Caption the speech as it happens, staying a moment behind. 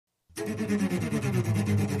Welcome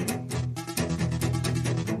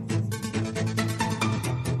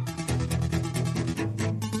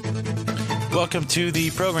to the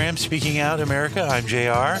program, Speaking Out America. I'm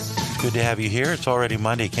JR. It's good to have you here. It's already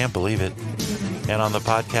Monday. Can't believe it. And on the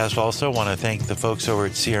podcast also, want to thank the folks over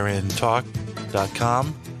at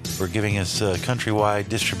crntalk.com for giving us countrywide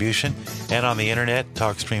distribution. And on the internet,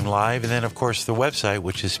 TalkStream Live. And then, of course, the website,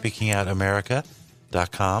 which is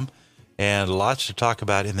speakingoutamerica.com. And lots to talk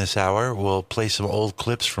about in this hour. We'll play some old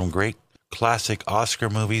clips from great classic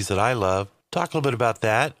Oscar movies that I love. Talk a little bit about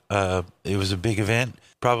that. It was a big event.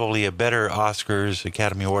 Probably a better Oscars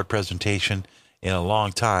Academy Award presentation in a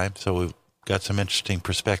long time. So we've got some interesting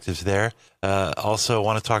perspectives there. Also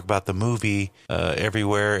want to talk about the movie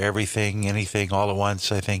Everywhere, Everything, Anything, All at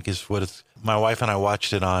Once, I think is what it's. My wife and I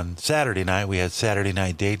watched it on Saturday night. We had Saturday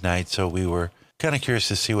night date night, so we were kind of curious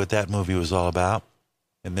to see what that movie was all about.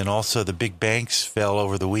 And then also the big banks fell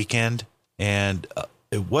over the weekend, and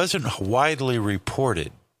it wasn't widely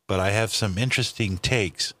reported, but I have some interesting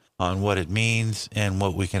takes on what it means and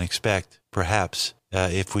what we can expect, perhaps,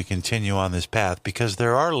 if we continue on this path, because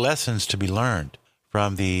there are lessons to be learned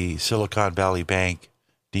from the Silicon Valley Bank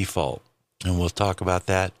default, and we'll talk about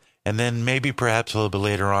that. And then maybe perhaps a little bit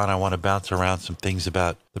later on, I want to bounce around some things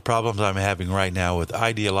about the problems I'm having right now with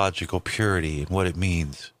ideological purity and what it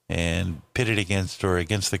means, and pit it against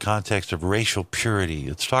the context of racial purity.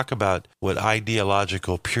 Let's talk about what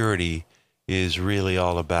ideological purity is really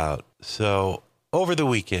all about. So over the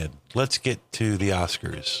weekend, let's get to the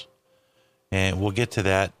Oscars. And we'll get to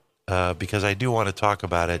that because I do want to talk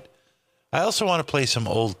about it. I also want to play some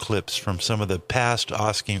old clips from some of the past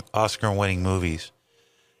Oscar-winning movies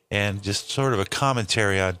and just sort of a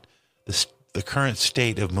commentary on the current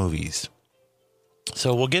state of movies.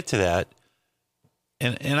 So we'll get to that.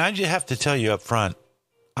 And I just have to tell you up front,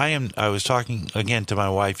 I was talking again to my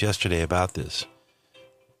wife yesterday about this.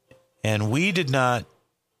 And we don't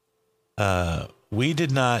go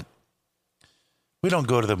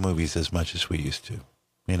to the movies as much as we used to.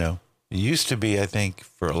 You know, it used to be, I think,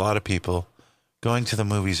 for a lot of people, going to the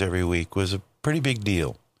movies every week was a pretty big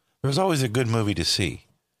deal. There was always a good movie to see.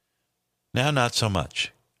 Now, not so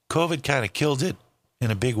much. COVID kind of killed it in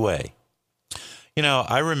a big way. You know,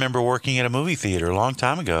 I remember working at a movie theater a long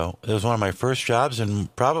time ago. It was one of my first jobs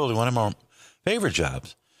and probably one of my favorite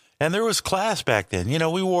jobs. And there was class back then. You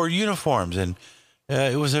know, we wore uniforms, and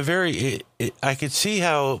it was I could see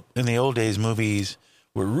how in the old days movies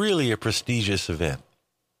were really a prestigious event.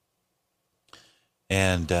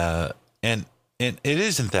 And it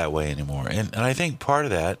isn't that way anymore. And I think part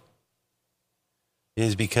of that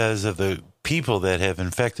is because of the people that have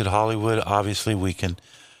infected Hollywood. Obviously,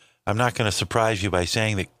 I'm not going to surprise you by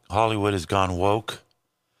saying that Hollywood has gone woke,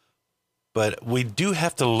 but we do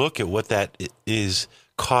have to look at what that is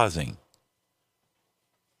causing.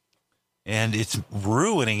 And it's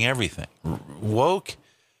ruining everything. Woke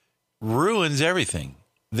ruins everything.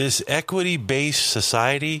 This equity-based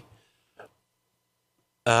society,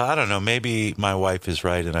 I don't know, maybe my wife is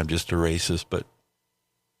right and I'm just a racist, but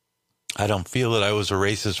I don't feel that I was a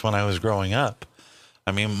racist when I was growing up.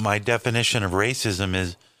 I mean, my definition of racism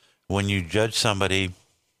is when you judge somebody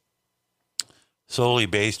solely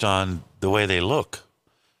based on the way they look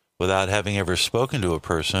without having ever spoken to a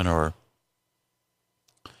person, or,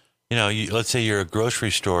 you know, let's say you're a grocery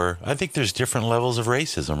store. I think there's different levels of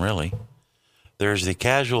racism, really. There's the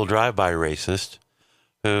casual drive-by racist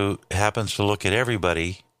who happens to look at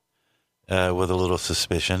everybody with a little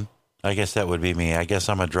suspicion. I guess that would be me. I guess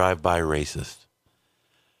I'm a drive-by racist.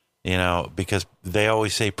 You know, because they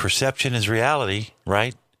always say perception is reality,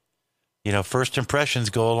 right? You know, first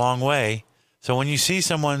impressions go a long way. So when you see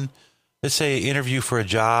someone, let's say, interview for a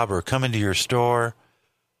job or come into your store,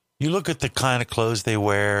 you look at the kind of clothes they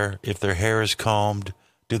wear, if their hair is combed,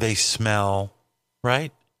 do they smell,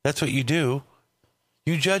 right? That's what you do.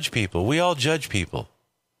 You judge people. We all judge people.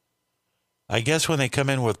 I guess when they come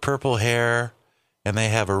in with purple hair and they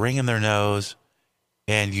have a ring in their nose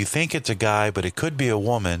and you think it's a guy, but it could be a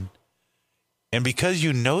woman, and because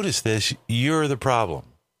you notice this, you're the problem.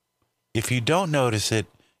 If you don't notice it,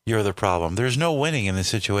 you're the problem. There's no winning in this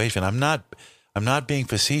situation. I'm not being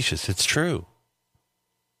facetious. It's true.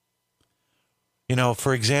 You know,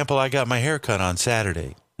 for example, I got my hair cut on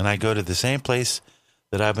Saturday, and I go to the same place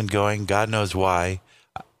that I've been going. God knows why.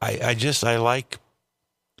 I like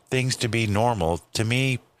things to be normal. To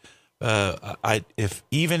me,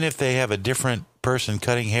 even if they have a different person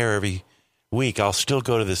cutting hair every week, I'll still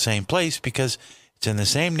go to the same place because it's in the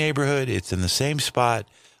same neighborhood. It's in the same spot.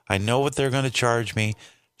 I know what they're going to charge me.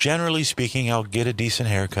 Generally speaking, I'll get a decent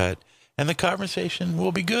haircut and the conversation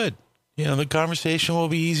will be good. the conversation will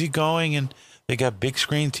be easygoing, and they got big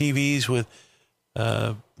screen TVs with,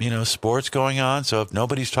 sports going on. So if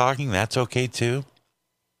nobody's talking, that's okay too.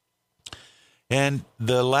 And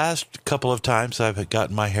the last couple of times I've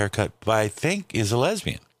gotten my hair cut by, I think, is a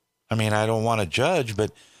lesbian. I mean, I don't want to judge,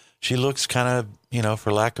 but she looks kind of,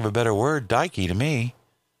 for lack of a better word, dykey to me.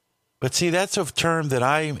 But see, that's a term that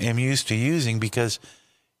I am used to using because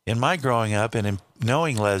in my growing up and in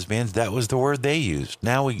knowing lesbians, that was the word they used.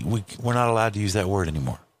 Now we're not allowed to use that word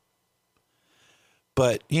anymore.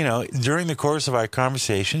 But, during the course of our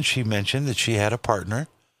conversation, she mentioned that she had a partner,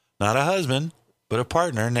 not a husband, but a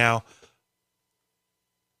partner. Now,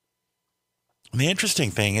 the interesting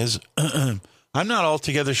thing is, I'm not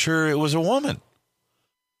altogether sure it was a woman.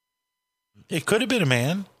 It could have been a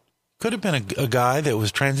man. Could have been a guy that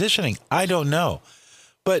was transitioning. I don't know.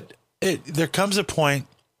 But there comes a point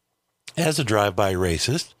as a drive-by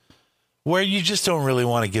racist where you just don't really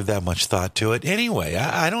want to give that much thought to it. Anyway,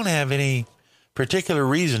 I don't have any particular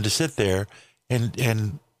reason to sit there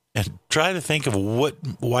and try to think of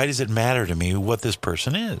why does it matter to me what this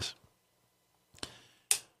person is?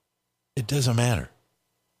 It doesn't matter.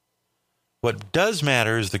 What does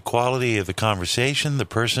matter is the quality of the conversation, the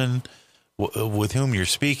person with whom you're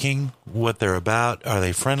speaking, what they're about. Are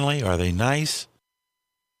they friendly? Are they nice?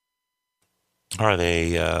 Are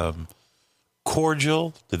they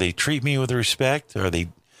cordial? Do they treat me with respect?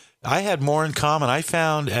 I had more in common. I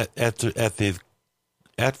found at the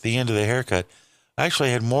end of the haircut, I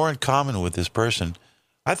actually had more in common with this person.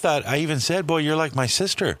 I even said, boy, you're like my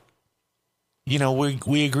sister.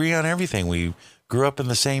 We agree on everything. We grew up in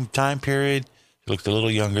the same time period. She looked a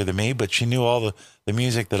little younger than me, but she knew all the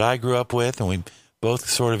music that I grew up with, and we both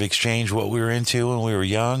sort of exchanged what we were into when we were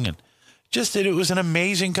young, and it was an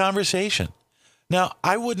amazing conversation. Now,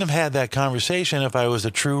 I wouldn't have had that conversation if I was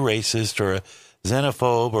a true racist or a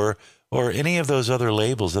xenophobe or any of those other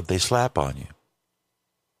labels that they slap on you.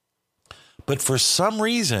 But for some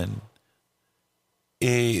reason,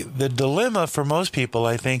 the dilemma for most people,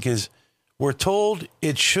 I think, is we're told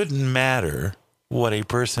it shouldn't matter what a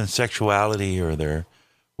person's sexuality or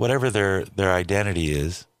whatever their identity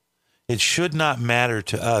is. It should not matter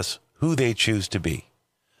to us who they choose to be.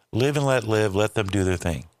 Live and let live, let them do their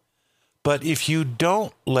thing. But if you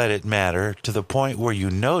don't let it matter to the point where you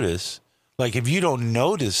notice, like if you don't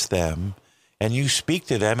notice them and you speak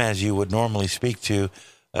to them as you would normally speak to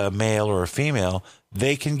a male or a female,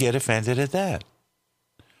 they can get offended at that.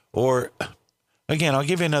 Or, again, I'll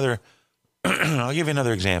give you another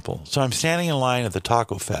example. So I'm standing in line at the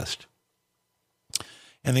Taco Fest,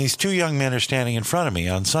 and these two young men are standing in front of me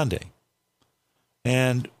on Sunday.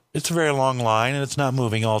 And it's a very long line, and it's not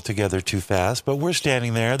moving altogether too fast, but we're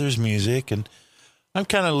standing there. There's music, and I'm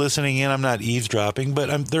kind of listening in. I'm not eavesdropping,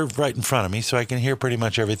 but they're right in front of me, so I can hear pretty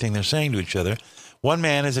much everything they're saying to each other. One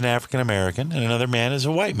man is an African-American, and another man is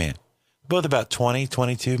a white man, both about 20,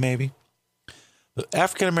 22 maybe. The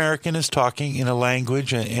African-American is talking in a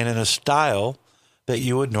language and in a style that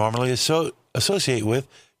you would normally associate with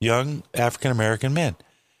young African-American men.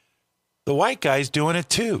 The white guy's doing it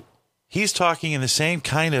too. He's talking in the same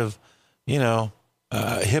kind of,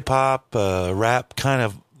 hip-hop, rap kind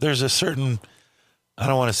of. There's a certain, I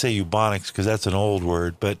don't want to say eubonics because that's an old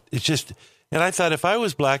word, but it's just, and I thought if I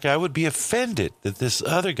was black, I would be offended that this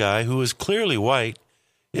other guy who is clearly white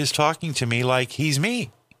is talking to me like he's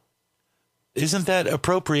me. Isn't that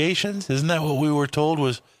appropriations? Isn't that what we were told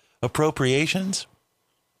was appropriations?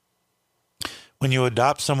 When you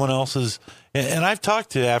adopt someone else's, and I've talked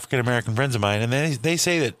to African-American friends of mine, and they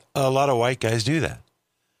say that a lot of white guys do that.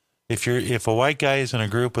 If a white guy is in a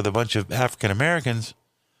group with a bunch of African-Americans,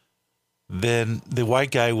 then the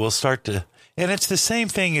white guy will start to, and it's the same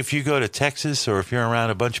thing if you go to Texas or if you're around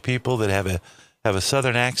a bunch of people that have a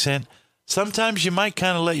Southern accent. Sometimes you might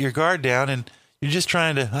kind of let your guard down and you're just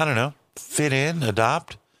trying to, I don't know, fit in,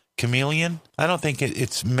 adopt, chameleon. I don't think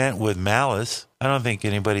it's meant with malice. I don't think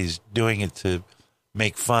anybody's doing it to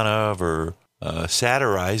make fun of or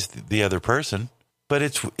satirize the other person. But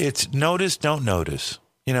it's notice, don't notice.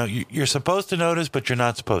 You're supposed to notice, but you're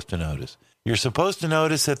not supposed to notice. You're supposed to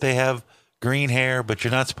notice that they have green hair, but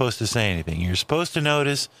you're not supposed to say anything. You're supposed to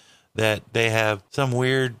notice that they have some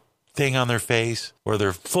weird thing on their face or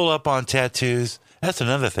they're full up on tattoos. That's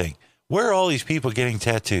another thing. Where are all these people getting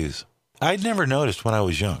tattoos? I'd never noticed when I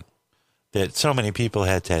was young that so many people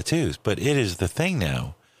had tattoos, but it is the thing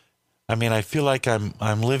now. I mean, I feel like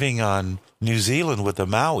I'm living on New Zealand with the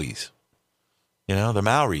Maoris. The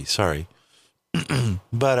Maoris, sorry.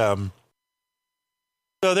 But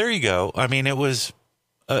so there you go. I mean, it was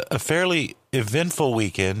a fairly eventful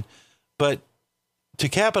weekend, but to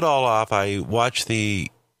cap it all off, I watched the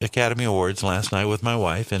Academy Awards last night with my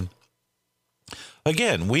wife, and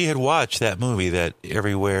again, we had watched that movie, that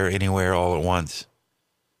Everywhere, Anywhere, All at Once,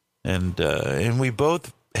 and we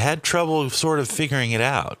both had trouble sort of figuring it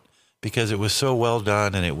out because it was so well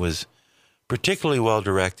done and it was particularly well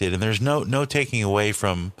directed, and there's no taking away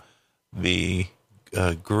from the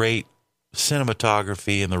great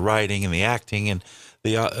cinematography and the writing and the acting and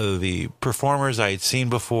the performers I had seen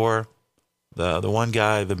before. The one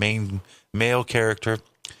guy, the main male character,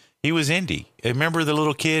 he was Indy. Remember the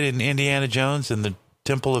little kid in Indiana Jones and the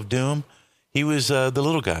Temple of Doom? He was the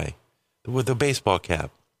little guy with the baseball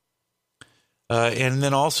cap. And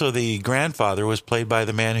then also the grandfather was played by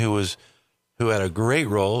the man who had a great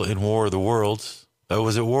role in War of the Worlds.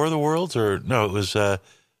 Was it War of the Worlds or no? It was The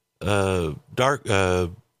Day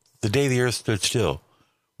the Earth Stood Still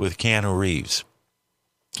with Keanu Reeves.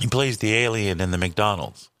 He plays the alien in the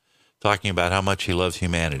McDonald's, talking about how much he loves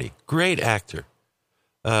humanity. Great actor.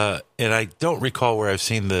 And I don't recall where I've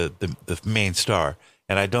seen the main star,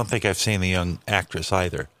 and I don't think I've seen the young actress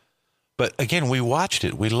either. But again, we watched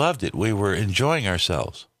it. We loved it. We were enjoying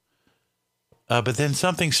ourselves. But then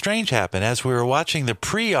something strange happened. As we were watching the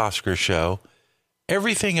pre-Oscar show,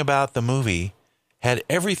 everything about the movie had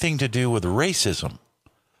everything to do with racism.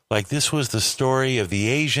 Like this was the story of the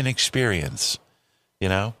Asian experience, you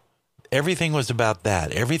know? Everything was about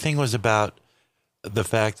that. Everything was about the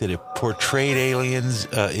fact that it portrayed aliens,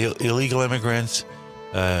 illegal immigrants,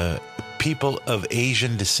 people of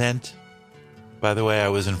Asian descent. By the way, I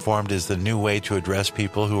was informed is the new way to address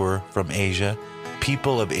people who are from Asia.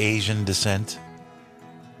 People of Asian descent.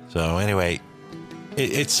 So anyway,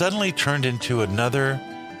 it suddenly turned into another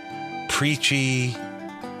preachy,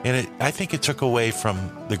 and I think it took away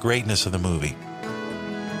from the greatness of the movie.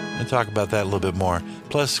 We'll talk about that a little bit more.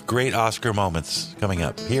 Plus, great Oscar moments coming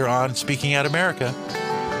up here on Speaking Out America.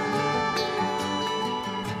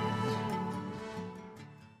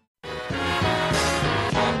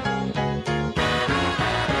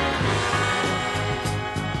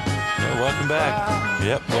 Welcome back.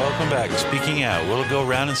 Yep, welcome back. Speaking Out. We'll go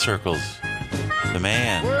round in circles. The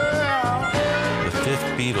man. The fifth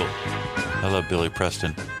Beatle. I love Billy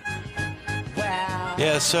Preston.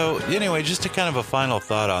 Yeah, so anyway, just a kind of a final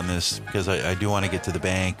thought on this, because I do want to get to the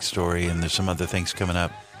bank story, and there's some other things coming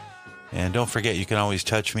up. And don't forget, you can always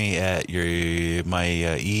touch me at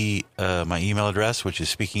my email address, which is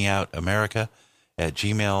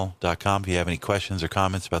speakingoutamerica@gmail.com. If you have any questions or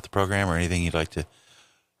comments about the program or anything you'd like to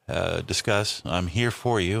discuss, I'm here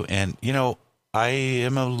for you. And, you know, I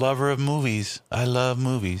am a lover of movies. I love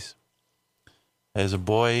movies. As a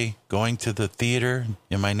boy, going to the theater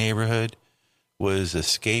in my neighborhood was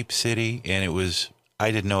Escape City, and it was, I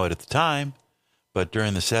didn't know it at the time, but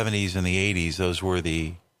during the 70s and the 80s, those were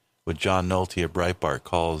what John Nolte at Breitbart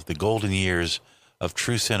calls the golden years of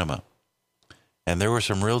true cinema. And there were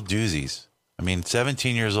some real doozies. I mean,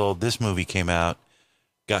 17 years old, this movie came out,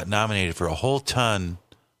 got nominated for a whole ton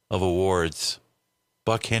of awards.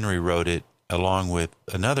 Buck Henry wrote it along with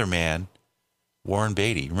another man, Warren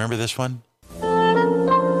Beatty. Remember this one?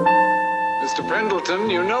 Mr. Pendleton,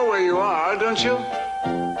 you know where you are, don't you?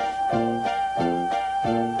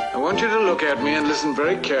 I want you to look at me and listen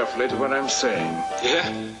very carefully to what I'm saying.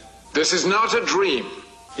 Yeah? This is not a dream.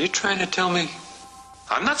 You trying to tell me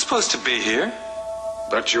I'm not supposed to be here?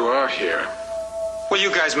 But you are here. Well,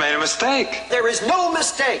 you guys made a mistake. There is no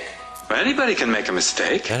mistake. Well, anybody can make a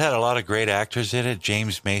mistake. That had a lot of great actors in it.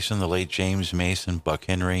 James Mason, the late James Mason, Buck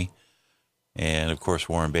Henry, and of course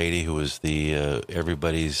Warren Beatty, who was the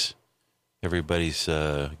everybody's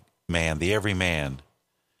man, the everyman.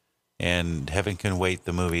 And Heaven Can Wait,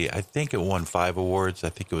 the movie, I think it won 5 awards. I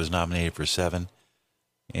think it was nominated for 7.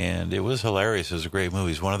 And it was hilarious. It was a great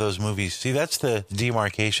movie. It's one of those movies. See, that's the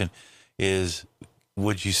demarcation is,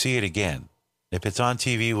 would you see it again? If it's on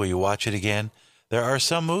TV, will you watch it again? There are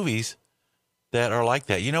some movies that are like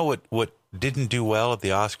that. You know what didn't do well at the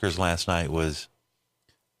Oscars last night was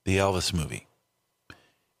the Elvis movie.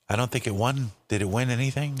 I don't think it won. Did it win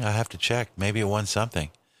anything? I have to check. Maybe it won something.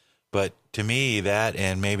 But to me, that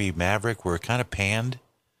and maybe Maverick were kind of panned,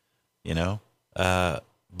 you know.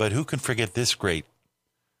 But who can forget this great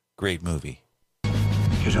movie?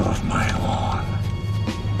 Get off my lawn.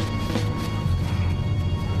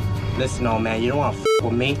 Listen, old man, you don't want to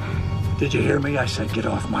with me. Did you hear me? I said get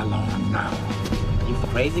off my lawn now. You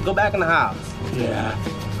crazy? Go back in the house. Yeah,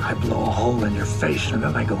 I blow a hole in your face and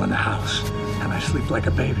then I go in the house. And I sleep like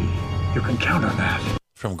a baby. You can count on that.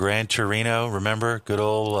 From Gran Torino, remember? Good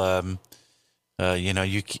old,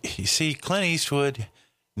 you see, Clint Eastwood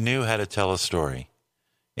knew how to tell a story.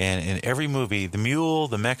 And in every movie, The Mule,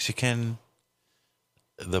 The Mexican,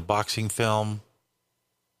 the boxing film,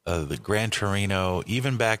 the Gran Torino,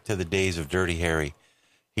 even back to the days of Dirty Harry,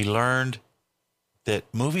 he learned that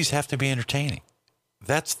movies have to be entertaining.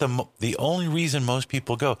 That's the only reason most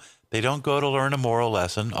people go. They don't go to learn a moral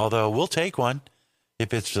lesson, although we'll take one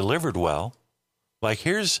if it's delivered well. Like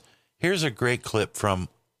here's a great clip from,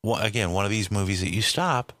 again, one of these movies that you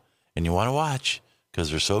stop and you want to watch because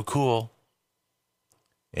they're so cool.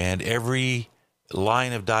 And every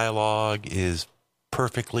line of dialogue is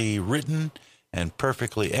perfectly written and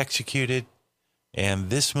perfectly executed. And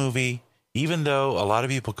this movie, even though a lot of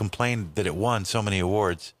people complained that it won so many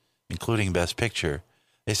awards, including Best Picture,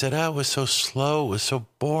 they said, it was so slow, it was so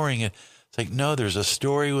boring. It's like, no, there's a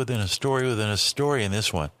story within a story within a story in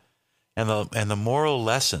this one. And the moral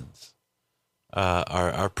lessons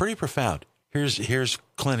are pretty profound. Here's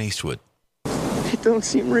Clint Eastwood. It don't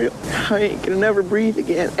seem real. I ain't gonna never breathe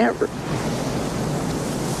again, ever.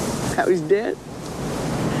 How he's dead.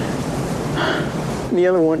 And the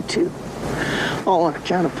other one, too. All on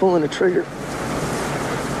account of pulling the trigger.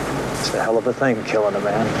 It's a hell of a thing, killing a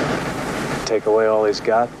man. Take away all he's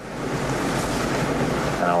got,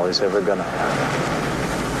 and all he's ever gonna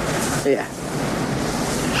have. Yeah.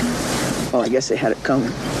 Well, I guess they had it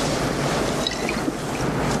coming.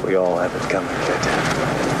 We all have it coming, kid.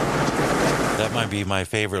 That might be my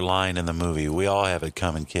favorite line in the movie. We all have it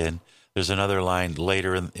coming, kid. There's another line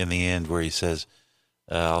later in the end where he says,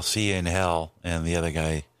 I'll see you in hell. And the other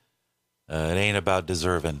guy, it ain't about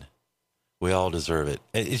deserving. We all deserve it.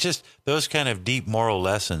 It's just those kind of deep moral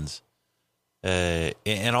lessons.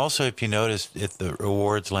 And also, if you noticed at the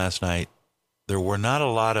awards last night, there were not a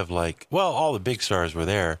lot of all the big stars were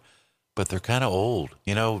there, but they're kind of old.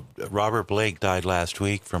 You know, Robert Blake died last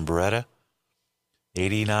week from Beretta,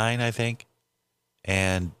 89, I think.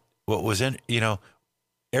 And what was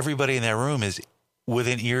everybody in that room is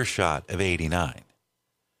within earshot of 89.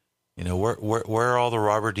 You know, where are all the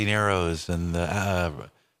Robert De Niro's and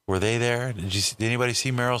were they there? Did anybody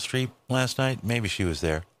see Meryl Streep last night? Maybe she was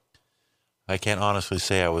there. I can't honestly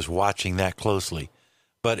say I was watching that closely.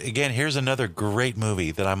 But again, here's another great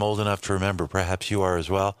movie that I'm old enough to remember. Perhaps you are as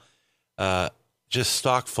well. Just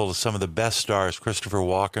stock full of some of the best stars. Christopher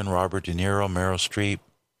Walken, Robert De Niro, Meryl Streep.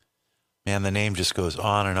 Man, the name just goes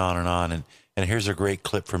on and on and on. And here's a great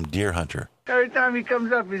clip from Deer Hunter. Every time he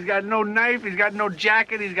comes up, he's got no knife, he's got no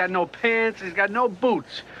jacket, he's got no pants, he's got no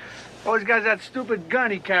boots. All he's got is that stupid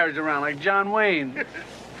gun he carries around like John Wayne.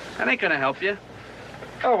 That ain't gonna help you.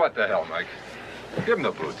 Oh, what the hell, Mike? Give him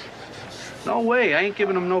the boots. No way, I ain't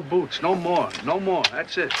giving him no boots. No more. No more.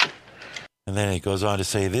 That's it. And then it goes on to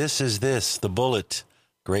say, the bullet.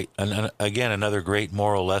 Great. And again, another great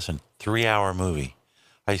moral lesson. 3-hour movie.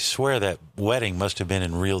 I swear that wedding must have been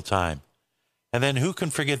in real time. And then who can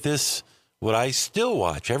forget this? What I still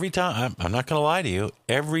watch every time. I'm not going to lie to you.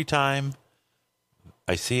 Every time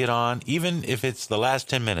I see it on, even if it's the last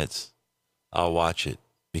 10 minutes, I'll watch it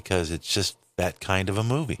because it's just that kind of a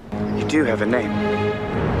movie. You do have a name.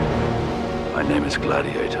 My name is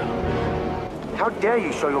Gladiator. How dare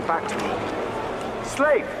you show your back to me?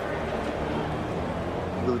 Slave!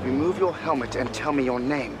 You will remove your helmet and tell me your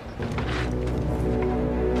name.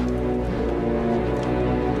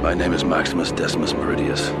 My name is Maximus Decimus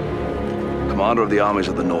Meridius, commander of the armies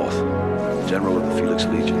of the North, general of the Felix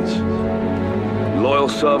Legions, loyal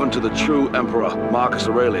servant to the true emperor, Marcus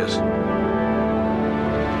Aurelius,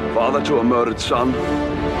 father to a murdered son,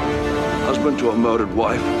 husband to a murdered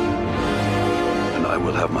wife, and I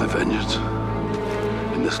will have my vengeance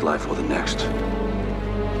in this life or the next.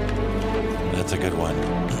 That's a good one.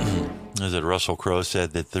 As it Russell Crowe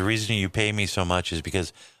said, that the reason you pay me so much is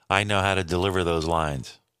because I know how to deliver those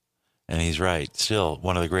lines. And he's right. Still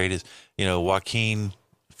one of the greatest. You know, Joaquin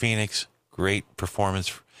Phoenix, great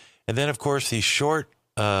performance. And then, of course, the short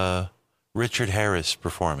Richard Harris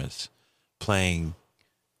performance playing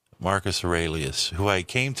Marcus Aurelius, who I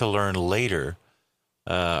came to learn later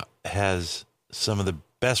has some of the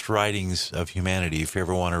best writings of humanity. If you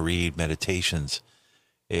ever want to read Meditations,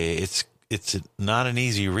 it's not an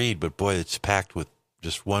easy read, but boy, it's packed with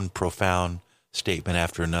just one profound statement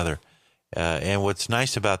after another. And what's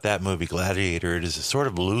nice about that movie, Gladiator, it is sort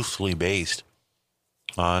of loosely based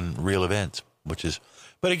on real events,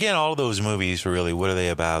 but again, all of those movies are really, what are they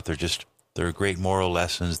about? They're great moral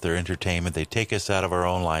lessons. They're entertainment. They take us out of our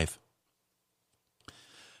own life.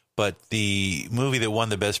 But the movie that won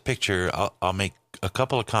the Best Picture, I'll make a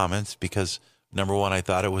couple of comments because, number one, I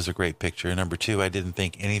thought it was a great picture. Number two, I didn't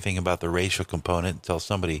think anything about the racial component until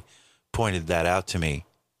somebody pointed that out to me.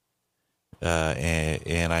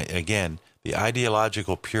 And again, the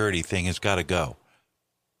ideological purity thing has got to go.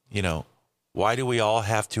 You know, why do we all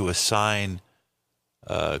have to assign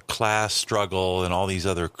class struggle and all these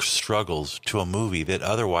other struggles to a movie that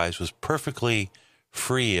otherwise was perfectly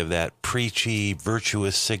free of that preachy,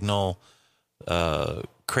 virtuous signal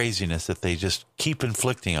craziness that they just keep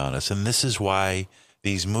inflicting on us. And this is why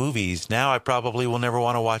these movies, now I probably will never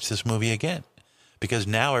want to watch this movie again. Because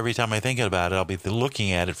now every time I think about it, I'll be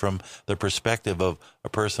looking at it from the perspective of a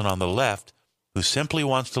person on the left who simply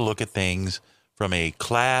wants to look at things from a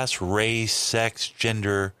class, race, sex,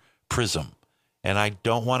 gender prism. And I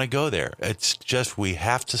don't want to go there. It's just we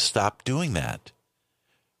have to stop doing that.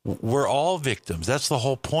 We're all victims. That's the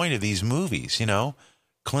whole point of these movies, you know.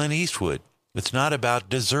 Clint Eastwood, it's not about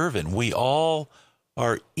deserving. We all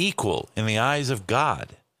are equal in the eyes of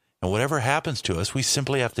God. And whatever happens to us, we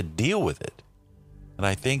simply have to deal with it. And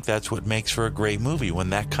I think that's what makes for a great movie, when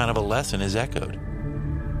that kind of a lesson is echoed.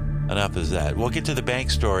 Enough is that. We'll get to the bank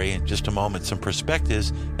story in just a moment, some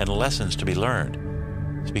perspectives and lessons to be learned.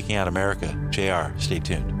 Speaking Out America, JR, stay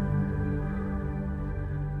tuned.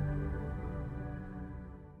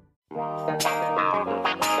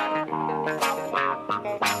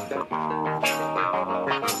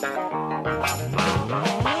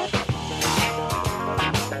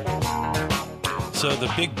 So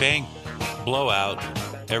the big bank blowout,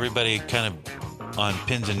 everybody kind of on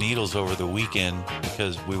pins and needles over the weekend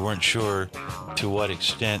because we weren't sure to what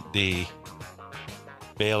extent the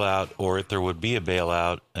bailout, or if there would be a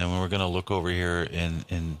bailout, and we're going to look over here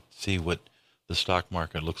and see what the stock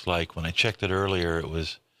market looks like. When I checked it earlier, it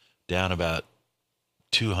was down about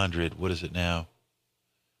 200. What is it now?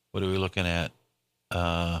 What are we looking at?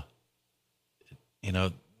 You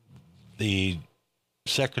know, the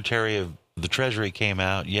Secretary of the Treasury came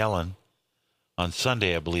out, Yellen, on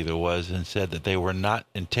Sunday, I believe it was, and said that they were not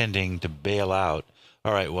intending to bail out.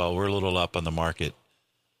 All right, well, we're a little up on the market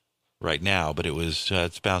right now, but it was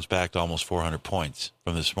it's bounced back to almost 400 points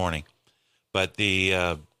from this morning. But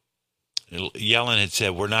the Yellen had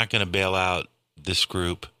said, we're not going to bail out this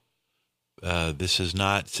group. This is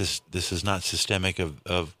not systemic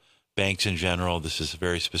of banks in general. This is a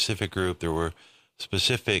very specific group. There were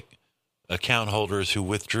specific account holders who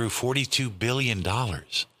withdrew $42 billion.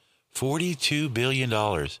 $42 billion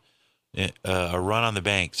a run on the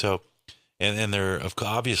bank. So, and they're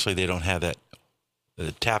obviously they don't have that,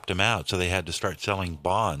 tapped them out. So they had to start selling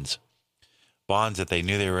bonds that they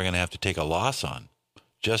knew they were going to have to take a loss on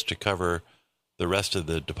just to cover the rest of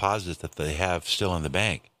the deposits that they have still in the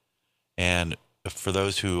bank. And for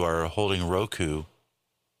those who are holding Roku,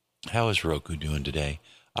 how is Roku doing today?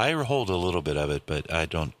 I hold a little bit of it, but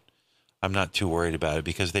I'm not too worried about it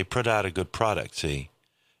because they put out a good product, see?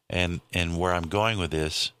 And where I'm going with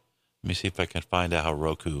this, let me see if I can find out how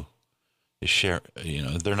Roku is share. You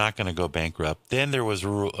know, they're not going to go bankrupt. Then there was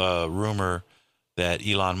a rumor that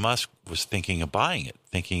Elon Musk was thinking of buying it,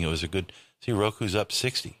 thinking it was a good. See, Roku's up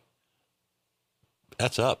 60.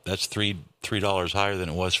 That's up. That's $3 higher than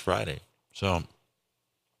it was Friday. So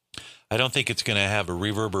I don't think it's going to have a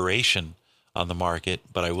reverberation on the market.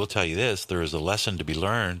 But I will tell you this: there is a lesson to be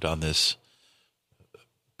learned on this.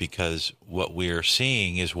 Because what we're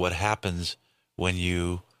seeing is what happens when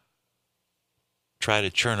you try to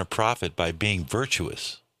churn a profit by being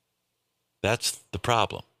virtuous. That's the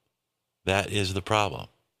problem. That is the problem.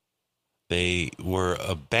 They were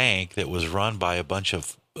a bank that was run by a bunch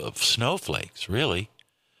of snowflakes, really.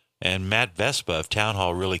 And Matt Vespa of Town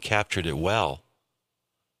Hall really captured it well.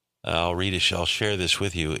 I'll read it. I'll share this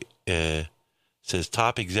with you. It says,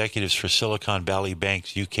 top executives for Silicon Valley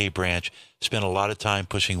Bank's UK branch spent a lot of time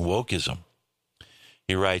pushing wokeism.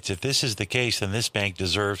 He writes, if this is the case, then this bank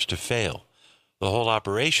deserves to fail. The whole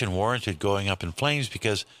operation warranted going up in flames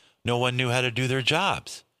because no one knew how to do their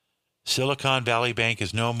jobs. Silicon Valley Bank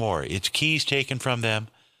is no more. Its keys taken from them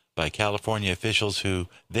by California officials who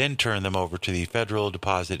then turned them over to the Federal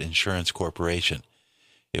Deposit Insurance Corporation.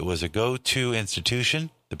 It was a go-to institution,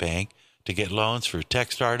 the bank, to get loans for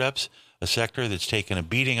tech startups, a sector that's taken a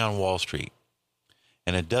beating on Wall Street.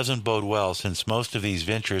 And it doesn't bode well since most of these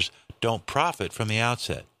ventures don't profit from the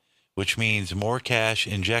outset, which means more cash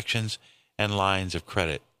injections and lines of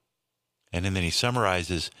credit. And then he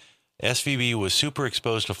summarizes, SVB was super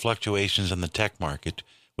exposed to fluctuations in the tech market,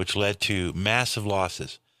 which led to massive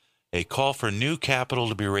losses, a call for new capital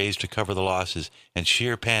to be raised to cover the losses, and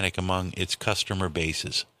sheer panic among its customer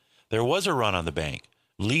bases. There was a run on the bank,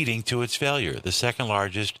 leading to its failure, the second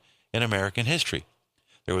largest in American history.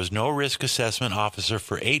 There was no risk assessment officer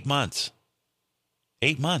for 8 months.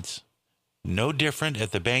 8 months. No different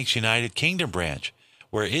at the bank's United Kingdom branch,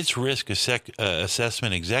 where its risk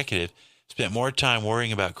assessment executive spent more time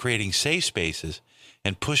worrying about creating safe spaces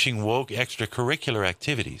and pushing woke extracurricular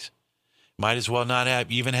activities. Might as well not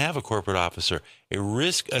even have a corporate officer. A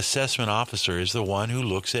risk assessment officer is the one who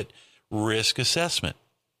looks at risk assessment.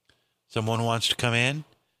 Someone wants to come in,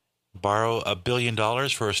 borrow $1 billion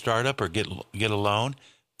for a startup or get a loan.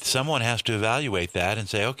 Someone has to evaluate that and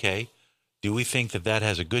say, okay, do we think that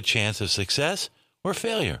has a good chance of success or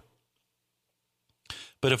failure?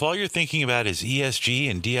 But if all you're thinking about is ESG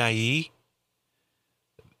and DIE,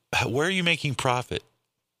 where are you making profit?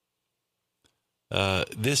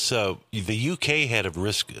 The UK head of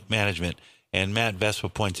risk management, and Matt Vespa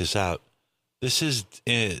points this out, this is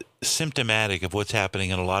symptomatic of what's happening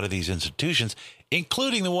in a lot of these institutions,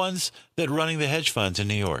 including the ones that are running the hedge funds in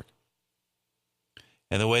New York.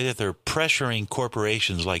 And the way that they're pressuring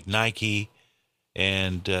corporations like Nike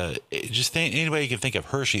and anybody you can think of,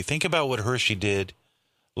 Hershey. Think about what Hershey did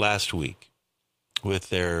last week with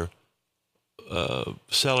their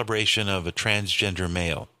celebration of a transgender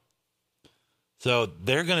male. So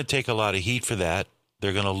they're going to take a lot of heat for that.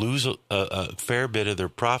 They're going to lose a fair bit of their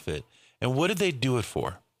profit. And what did they do it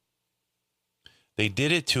for? They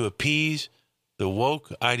did it to appease the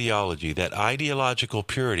woke ideology, that ideological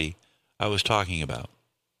purity I was talking about.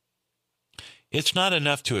 It's not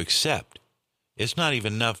enough to accept. It's not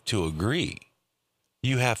even enough to agree.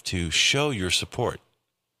 You have to show your support.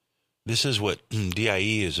 This is what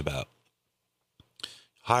DIE is about.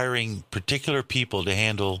 Hiring particular people to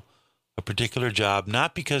handle a particular job,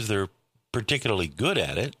 not because they're particularly good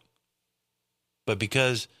at it, but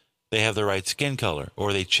because they have the right skin color,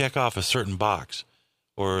 or they check off a certain box,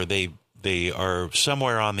 or they are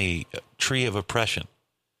somewhere on the tree of oppression.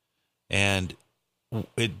 And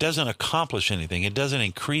it doesn't accomplish anything. It doesn't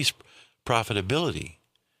increase profitability.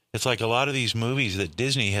 It's like a lot of these movies that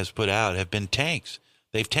Disney has put out have been tanks.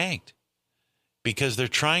 They've tanked because they're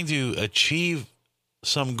trying to achieve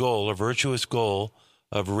some goal, a virtuous goal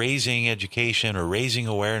of raising education or raising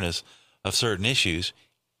awareness of certain issues,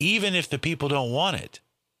 even if the people don't want it.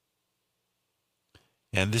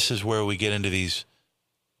 And this is where we get into these,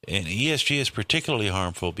 and ESG is particularly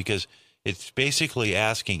harmful because it's basically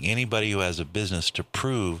asking anybody who has a business to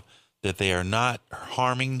prove that they are not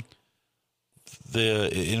harming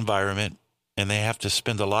the environment, and they have to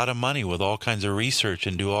spend a lot of money with all kinds of research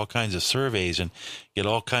and do all kinds of surveys and get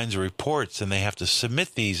all kinds of reports, and they have to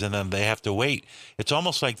submit these, and then they have to wait. It's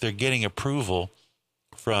almost like they're getting approval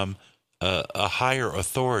from a higher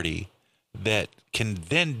authority that can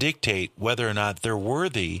then dictate whether or not they're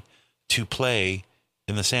worthy to play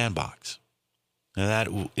in the sandbox. And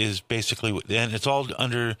that is basically, and it's all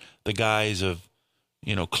under the guise of,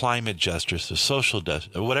 climate justice or social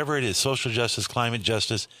justice, or whatever it is, social justice, climate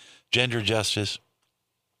justice, gender justice.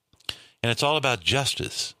 And it's all about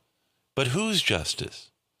justice. But whose justice?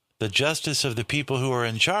 The justice of the people who are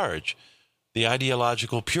in charge, the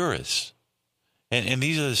ideological purists. And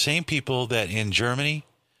these are the same people that in Germany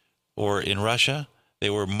or in Russia, they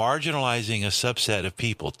were marginalizing a subset of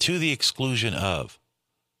people to the exclusion of.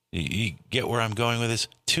 You get where I'm going with this?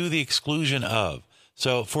 To the exclusion of.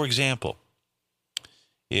 So, for example,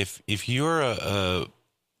 if you're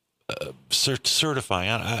certifying,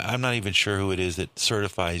 I'm not even sure who it is that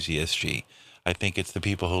certifies ESG. I think it's the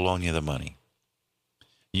people who loan you the money.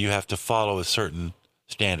 You have to follow a certain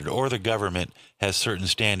standard, or the government has certain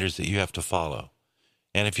standards that you have to follow.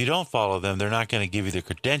 And if you don't follow them, they're not going to give you the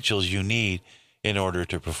credentials you need in order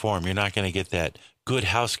to perform. You're not going to get that good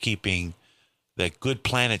housekeeping, that good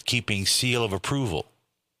planet keeping seal of approval.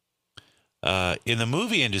 In the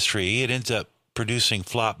movie industry, it ends up producing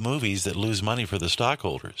flop movies that lose money for the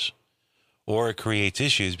stockholders. Or it creates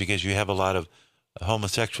issues because you have a lot of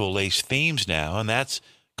homosexual laced themes now, and that's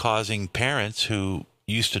causing parents who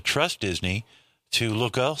used to trust Disney to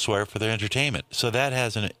look elsewhere for their entertainment. So that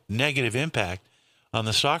has a negative impact on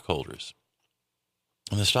the stockholders.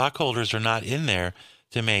 And the stockholders are not in there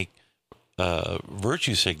to make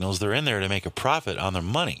virtue signals. They're in there to make a profit on their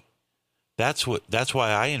money. That's why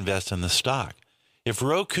I invest in the stock. If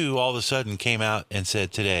Roku all of a sudden came out and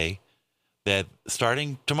said today that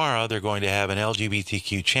starting tomorrow they're going to have an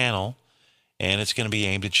LGBTQ channel and it's going to be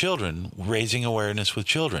aimed at children, raising awareness with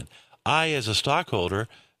children, I, as a stockholder,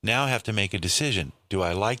 now have to make a decision. Do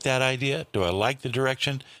I like that idea? Do I like the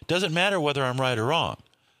direction? Doesn't matter whether I'm right or wrong.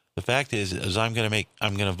 The fact is I'm going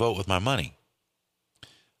to vote with my money.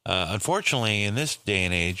 Unfortunately, in this day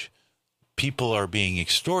and age, people are being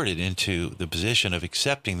extorted into the position of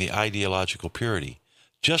accepting the ideological purity,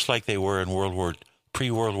 just like they were in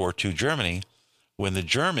pre-World War II Germany, when the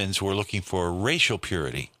Germans were looking for racial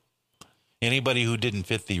purity. Anybody who didn't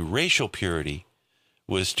fit the racial purity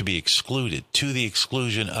was to be excluded, to the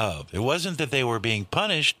exclusion of. It wasn't that they were being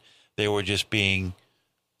punished, they were just being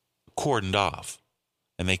cordoned off.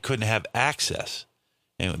 and they couldn't have access.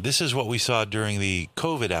 And this is what we saw during the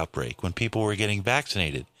COVID outbreak when people were getting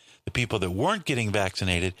vaccinated. The people that weren't getting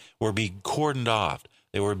vaccinated were being cordoned off.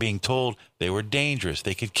 They were being told they were dangerous.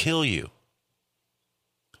 They could kill you.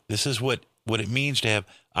 This is what it means to have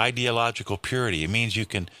ideological purity. It means you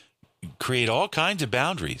can create all kinds of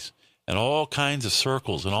boundaries and all kinds of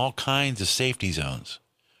circles and all kinds of safety zones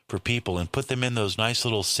for people and put them in those nice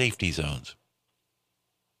little safety zones.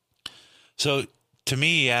 So to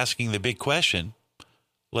me, asking the big question,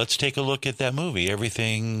 let's take a look at that movie,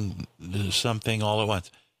 Everything, Something, All at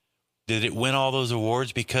Once. Did it win all those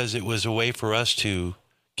awards because it was a way for us to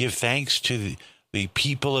give thanks to the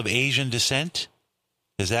people of Asian descent?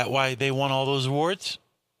 Is that why they won all those awards?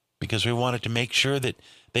 Because we wanted to make sure that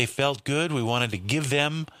they felt good. We wanted to give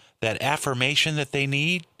them that affirmation that they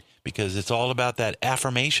need because it's all about that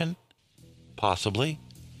affirmation? Possibly.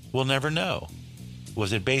 We'll never know.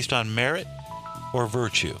 Was it based on merit or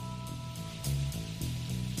virtue?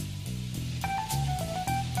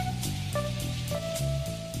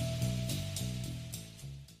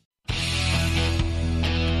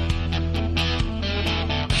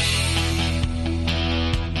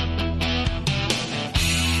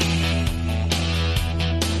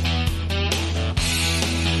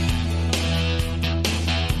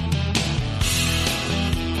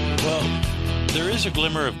 A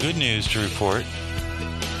glimmer of good news to report.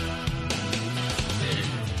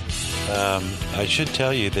 I should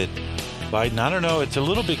tell you that Biden, I don't know, it's a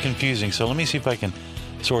little bit confusing, so let me see if I can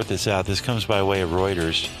sort this out. This comes by way of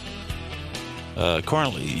Reuters.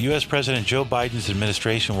 Currently, U.S. President Joe Biden's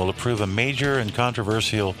administration will approve a major and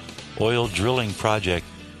controversial oil drilling project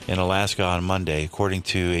in Alaska on Monday, according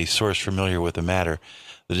to a source familiar with the matter.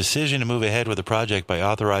 The decision to move ahead with the project by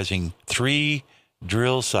authorizing 3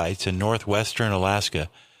 drill sites in northwestern Alaska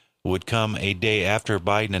would come a day after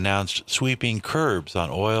Biden announced sweeping curbs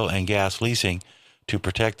on oil and gas leasing to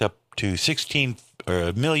protect up to 16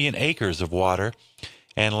 million acres of water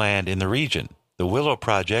and land in the region. The Willow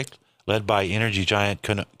Project, led by energy giant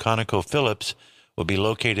ConocoPhillips, will be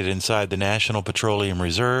located inside the National Petroleum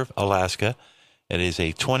Reserve, Alaska. It is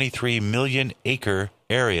a 23 million acre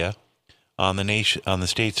area on the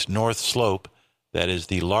state's north slope that is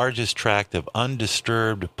the largest tract of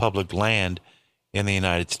undisturbed public land in the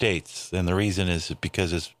United States. And the reason is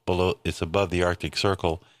because it's above the Arctic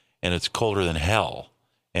Circle and it's colder than hell.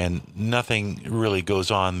 And nothing really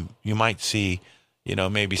goes on. You might see,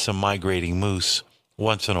 maybe some migrating moose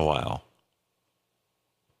once in a while.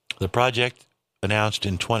 The project, announced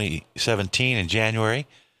in 2017 in January,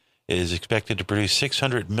 is expected to produce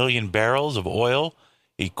 600 million barrels of oil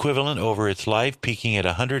equivalent over its life, peaking at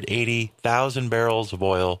 180,000 barrels of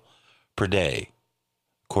oil per day,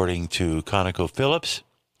 according to ConocoPhillips.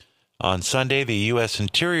 On Sunday, the U.S.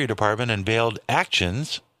 Interior Department unveiled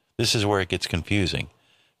actions. This is where it gets confusing,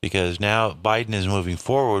 because now Biden is moving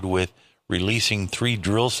forward with releasing 3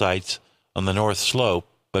 drill sites on the North Slope,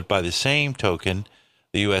 but by the same token,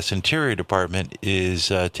 the U.S. Interior Department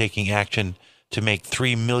is taking action to make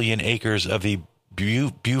 3 million acres of the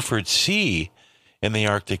Beaufort Sea in the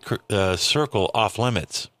Arctic Circle off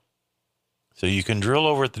limits. So you can drill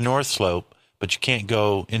over at the North Slope, but you can't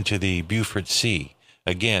go into the Beaufort Sea.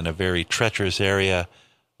 Again, a very treacherous area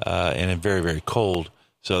and very, very cold.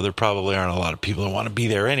 So there probably aren't a lot of people that want to be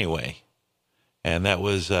there anyway. And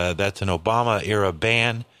that's an Obama-era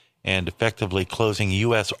ban and effectively closing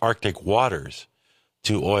U.S. Arctic waters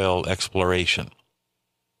to oil exploration.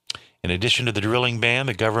 In addition to the drilling ban,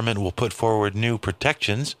 the government will put forward new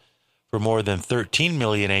protections for more than 13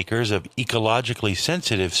 million acres of ecologically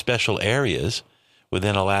sensitive special areas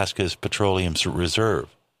within Alaska's petroleum reserve,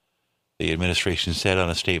 the administration said on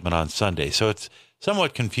a statement on Sunday. So it's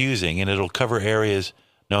somewhat confusing, and it'll cover areas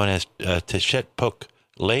known as Teshepuk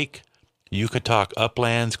Lake, Yukatok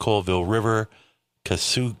Uplands, Colville River,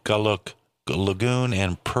 Kasugaluk Lagoon,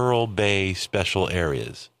 and Pearl Bay special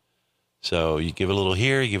areas. So you give a little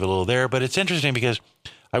here, you give a little there, but it's interesting because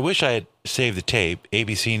I wish I had saved the tape.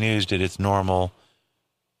 ABC News did its normal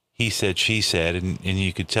he said, she said, and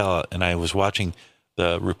you could tell, and I was watching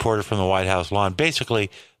the reporter from the White House lawn. Basically,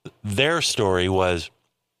 their story was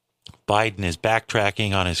Biden is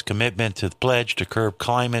backtracking on his commitment to the pledge to curb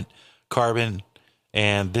climate, carbon,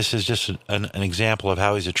 and this is just an example of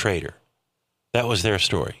how he's a traitor. That was their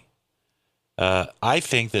story. I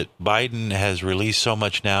think that Biden has released so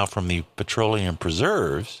much now from the petroleum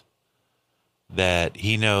preserves that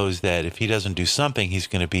he knows that if he doesn't do something, he's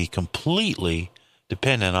going to be completely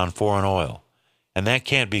dependent on foreign oil. And that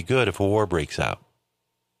can't be good if a war breaks out.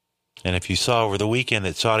 And if you saw over the weekend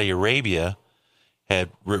that Saudi Arabia had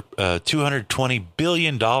 $220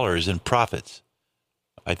 billion in profits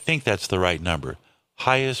I think that's the right number.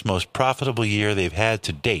 Highest, most profitable year they've had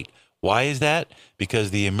to date. Why is that? Because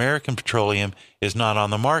the American petroleum is not on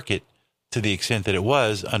the market to the extent that it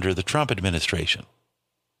was under the Trump administration.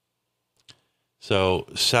 So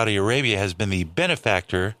Saudi Arabia has been the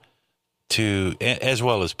benefactor to, as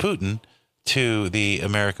well as Putin, to the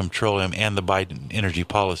American petroleum and the Biden energy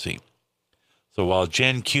policy. So while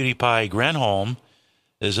Jen Cutie Pie Grenholm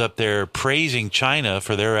is up there praising China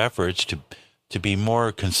for their efforts to be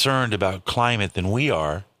more concerned about climate than we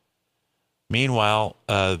are, meanwhile,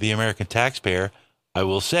 the American taxpayer, I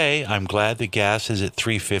will say, I'm glad that gas is at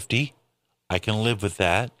 $3.50. I can live with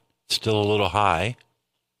that. It's still a little high,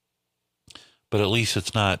 but at least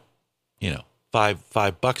it's not,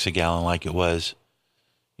 $5 a gallon like it was,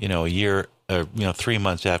 a year, 3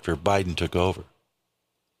 months after Biden took over.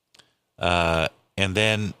 And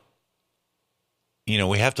then,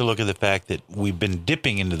 we have to look at the fact that we've been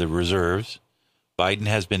dipping into the reserves. Biden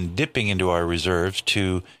has been dipping into our reserves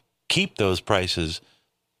to keep those prices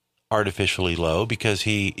artificially low because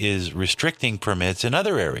he is restricting permits in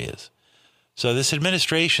other areas. So this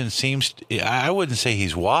administration seems, I wouldn't say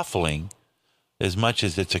he's waffling as much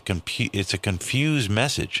as it's a confused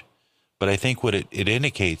message. But I think what it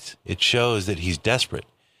indicates, it shows that he's desperate.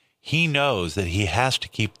 He knows that he has to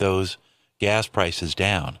keep those gas prices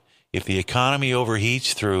down. If the economy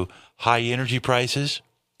overheats through high energy prices,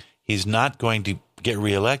 he's not going to get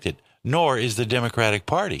reelected, nor is the Democratic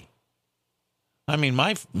Party. I mean,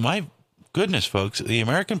 my goodness, folks, the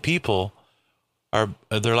American people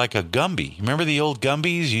they're like a Gumby. Remember the old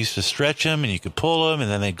Gumbies? You used to stretch them and you could pull them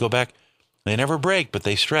and then they'd go back. They never break, but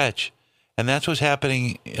they stretch. And that's what's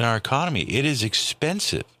happening in our economy. It is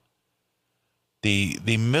expensive.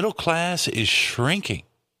 The middle class is shrinking.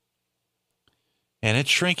 And it's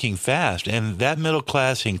shrinking fast. And that middle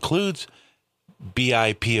class includes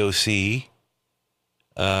BIPOC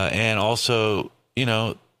and also,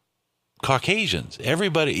 Caucasians.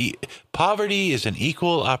 Everybody. Poverty is an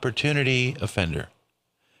equal opportunity offender.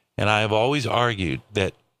 And I have always argued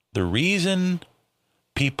that the reason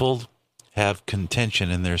people have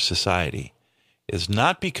contention in their society is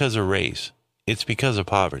not because of race. It's because of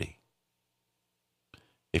poverty.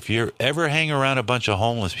 If you ever hang around a bunch of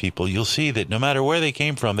homeless people, you'll see that no matter where they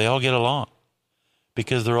came from, they all get along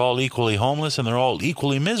because they're all equally homeless and they're all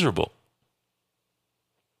equally miserable.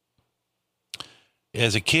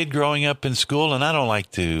 As a kid growing up in school, and I don't like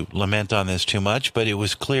to lament on this too much, but it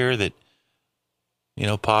was clear that,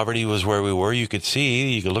 poverty was where we were. You could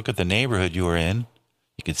look at the neighborhood you were in.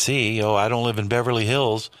 You could see, I don't live in Beverly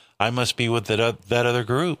Hills. I must be with that other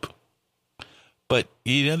group. But,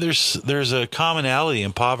 there's a commonality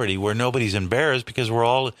in poverty where nobody's embarrassed because we're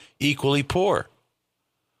all equally poor.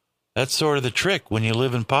 That's sort of the trick when you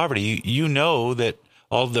live in poverty. You know that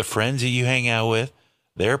all the friends that you hang out with,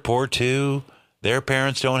 they're poor too. Their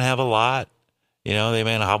parents don't have a lot. They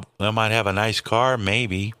might have a nice car,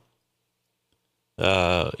 maybe.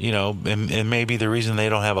 And maybe the reason they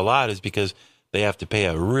don't have a lot is because they have to pay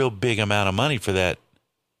a real big amount of money for that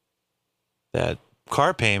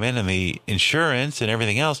car payment and the insurance and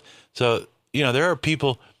everything else. So, there are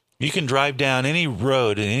people, you can drive down any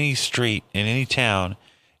road in any street in any town,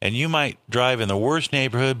 and you might drive in the worst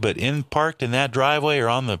neighborhood, but parked in that driveway or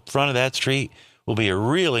on the front of that street will be a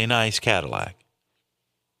really nice Cadillac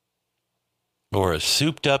or a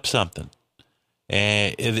souped up something.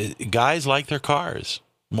 And guys like their cars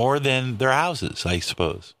more than their houses, I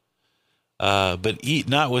suppose. But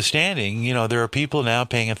notwithstanding, there are people now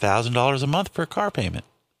paying $1,000 a month for a car payment.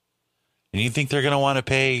 And you think they're going to want to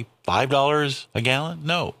pay $5 a gallon?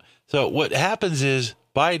 No. So what happens is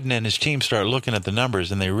Biden and his team start looking at the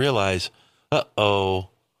numbers and they realize,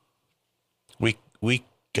 we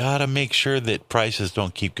got to make sure that prices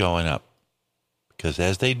don't keep going up. Because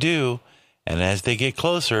as they do, and as they get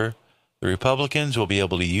closer, the Republicans will be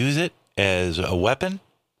able to use it as a weapon,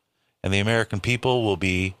 and the American people will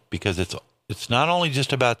be, because it's not only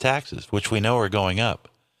just about taxes, which we know are going up.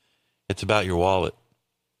 It's about your wallet.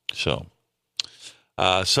 So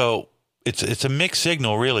it's a mixed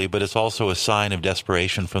signal, really, but it's also a sign of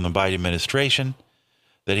desperation from the Biden administration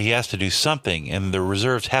that he has to do something, and the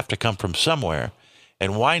reserves have to come from somewhere.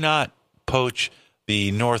 And why not poach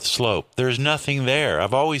the North Slope? There's nothing there.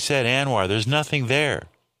 I've always said, Anwar, there's nothing there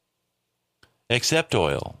except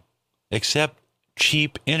oil, except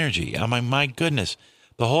cheap energy. I mean, my goodness.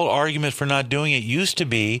 The whole argument for not doing it used to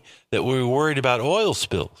be that we were worried about oil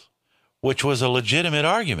spills, which was a legitimate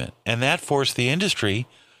argument. And that forced the industry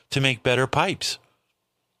to make better pipes,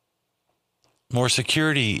 more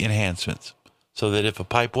security enhancements, so that if a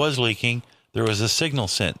pipe was leaking, there was a signal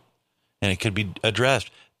sent and it could be addressed.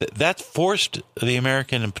 That forced the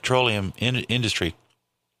American petroleum industry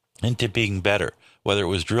into being better, whether it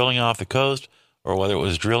was drilling off the coast or whether it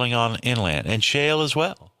was drilling on inland, and shale as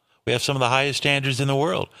well. We have some of the highest standards in the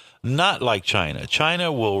world, not like China.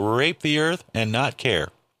 China will rape the earth and not care.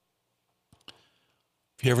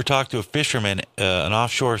 If you ever talk to a fisherman, an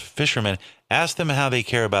offshore fisherman, ask them how they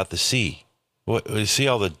care about the sea. You see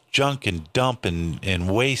all the junk and dump and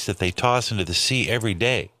waste that they toss into the sea every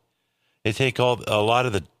day. They take a lot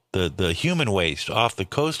of the human waste off the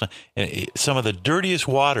coastline. Some of the dirtiest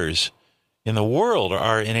waters in the world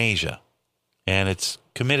are in Asia. And it's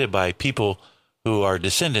committed by people who are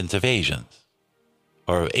descendants of Asians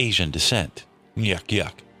or of Asian descent. Yuck,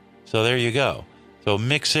 yuck. So there you go. So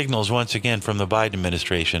mixed signals once again from the Biden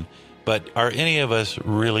administration. But are any of us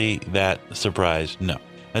really that surprised? No.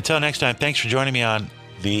 Until next time, thanks for joining me on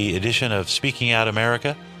the edition of Speaking Out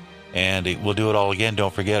America. And we'll do it all again.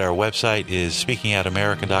 Don't forget, our website is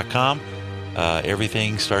speakingoutamerica.com.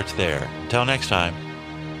 Everything starts there. Until next time.